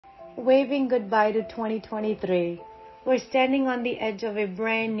Waving goodbye to 2023. We're standing on the edge of a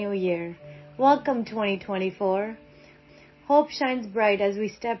brand new year. Welcome 2024. Hope shines bright as we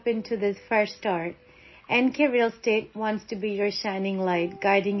step into this fresh start. NK Real Estate wants to be your shining light,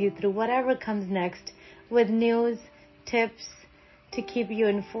 guiding you through whatever comes next with news, tips to keep you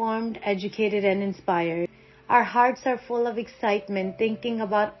informed, educated, and inspired. Our hearts are full of excitement thinking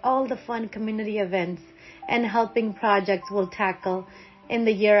about all the fun community events and helping projects we'll tackle in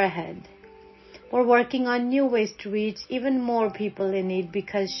the year ahead. We're working on new ways to reach even more people in need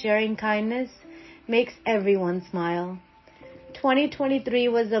because sharing kindness makes everyone smile. 2023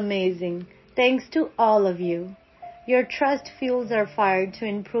 was amazing. Thanks to all of you. Your trust fuels our fire to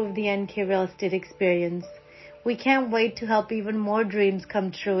improve the NK Real Estate experience. We can't wait to help even more dreams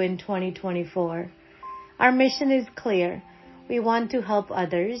come true in 2024. Our mission is clear. We want to help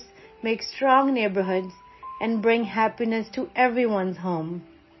others, make strong neighborhoods, and bring happiness to everyone's home.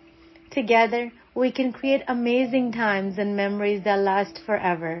 Together, we can create amazing times and memories that last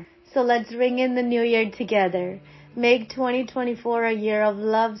forever. So let's ring in the new year together. Make 2024 a year of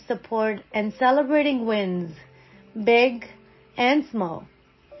love, support, and celebrating wins, big and small.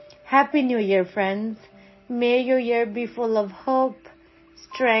 Happy New Year, friends. May your year be full of hope,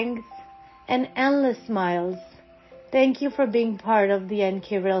 strength, and endless smiles. Thank you for being part of the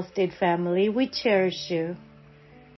NK Real Estate family. We cherish you.